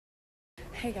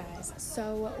Hey guys,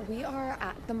 so we are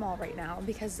at the mall right now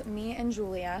because me and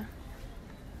Julia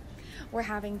were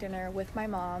having dinner with my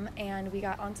mom, and we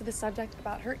got onto the subject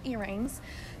about her earrings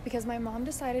because my mom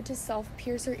decided to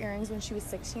self-pierce her earrings when she was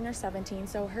 16 or 17,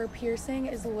 so her piercing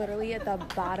is literally at the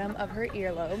bottom of her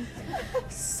earlobe.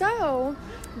 So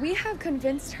we have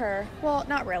convinced her, well,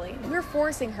 not really, we're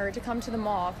forcing her to come to the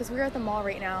mall because we're at the mall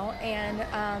right now,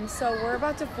 and so we're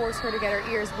about to force her to get her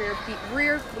ears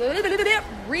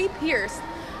re-pierced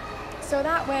so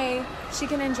that way she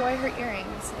can enjoy her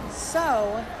earrings.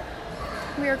 So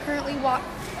we are currently come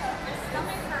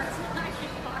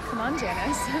on,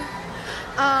 Janice.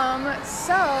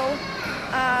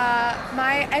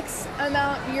 My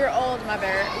X-amount-year-old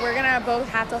mother, we're gonna both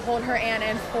have to hold her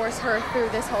and force her through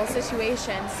this whole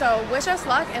situation. So wish us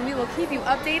luck, and we will keep you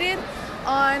updated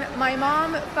on my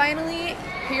mom finally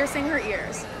piercing her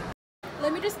ears.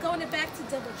 Let me just go in the back to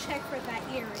double check for that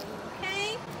earring,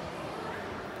 okay?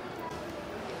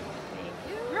 Thank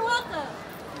you. You're welcome.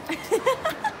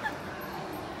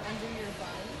 Under your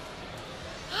bun.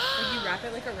 Like you wrap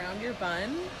it like around your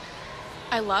bun.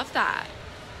 I love that.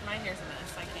 My hair's a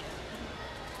mess. I can't.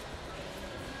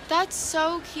 That's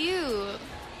so cute.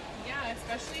 Yeah,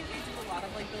 especially if you do a lot of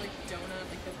like the donut,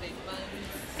 like the big buns.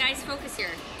 Guys, focus here.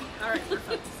 All right, we're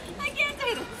focusing. I can't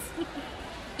do this.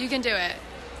 You can do it.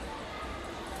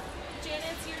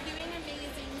 Janice, you're doing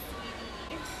amazing,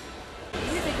 sweetie. You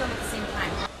need to take them at the same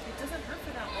time. It doesn't hurt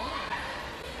for that long.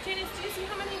 Janice, do you see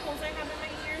how many holes I have in my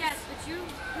ears? Yes, but you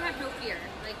have no fear.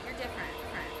 Like, you're different.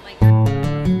 Like,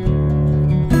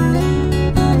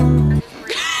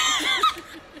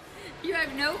 you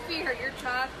have no fear. You're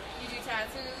tough. You do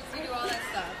tattoos. You do all that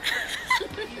stuff.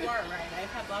 You are right.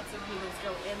 I've had lots of needles go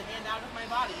in and out of my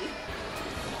body.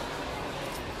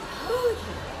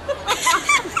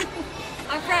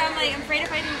 I'm afraid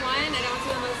if I do one, I don't do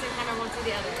them at the same time. I won't do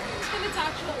the other. I'm just gonna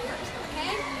talk to you first,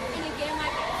 okay? And again,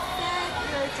 like I said,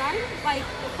 your done, like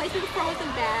the placement before wasn't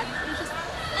bad. It was just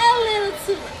a little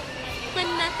too late, but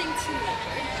nothing too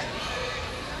major.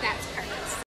 That's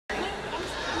perfect.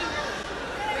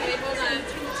 Wait, hold on.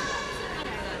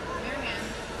 Marianne.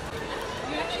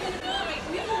 You're actually gonna go. Wait,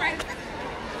 we go right.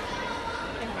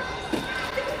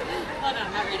 Hold on,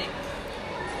 not ready.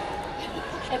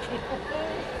 I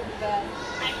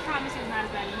promise it's not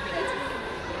as bad as you think.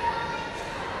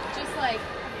 Just like,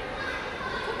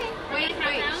 Okay. wait,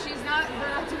 we're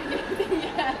not doing anything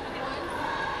yet. 1,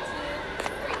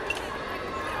 2, 3.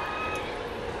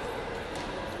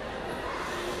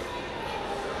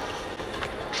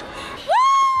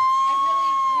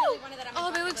 I really wanted that on my Oh,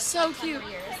 they bucket look list so for cute.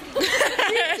 years.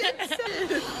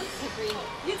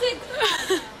 You did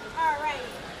good. All right.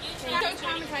 So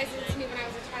traumatizing to me when I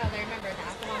was a child. I remember the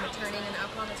alcohol returning and the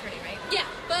alcohol returning, right? Yeah,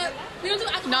 but we don't do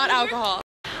alcohol. Not here. alcohol.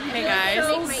 Hey guys, Make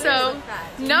my ears so look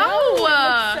bad. no.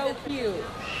 So cute.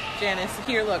 Janice,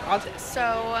 here, look. I'll just.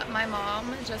 So my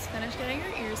mom just finished getting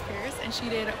her ears pierced, and she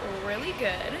did really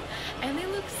good, and they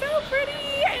look so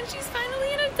pretty, and she's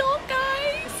finally an adult,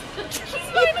 guys. She's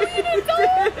finally an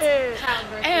adult.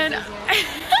 Childbirth And is easier.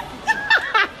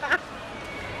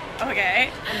 okay.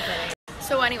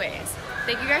 So anyways,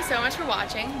 thank you guys so much for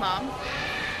watching, Mom.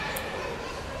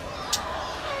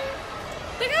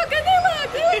 Look how good they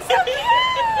look. They look so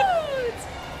cute.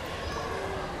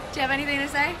 Do you have anything to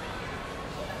say? I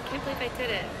can't believe I did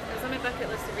it. It was on my bucket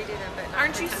list to redo them, but not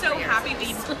Aren't for you 10 so years. happy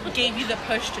we gave you the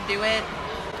push to do it?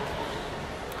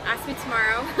 Ask me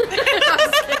tomorrow.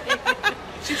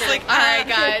 She's like, All right,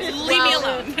 guys. leave me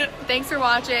alone. Thanks for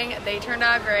watching. They turned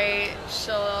out great.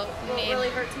 She'll Will it need really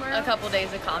hurt tomorrow? a couple days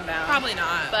to calm down. Probably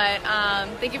not. But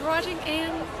thank you for watching,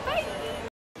 and bye.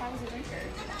 I was a drinker.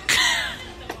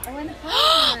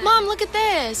 Mom, look at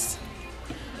this.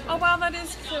 Oh wow, that is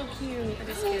so cute. It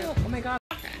is cute. Oh my god.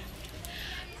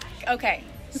 Okay,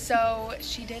 so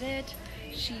she did it.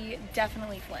 She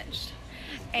definitely flinched.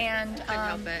 And Couldn't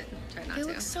help it. Try not they to.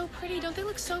 look so pretty. Don't they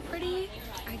look so pretty?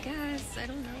 I guess. I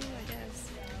don't know. I guess.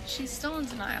 She's still in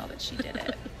denial that she did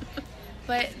it.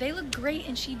 But they look great,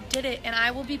 and she did it. And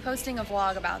I will be posting a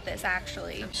vlog about this,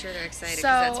 actually. I'm sure they're excited So,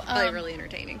 because that's probably really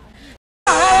entertaining.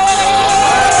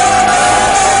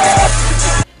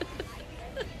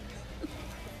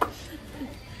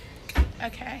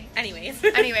 Okay. Anyways.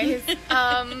 Anyways,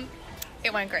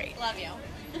 it went great. Love you.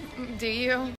 Do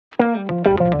you?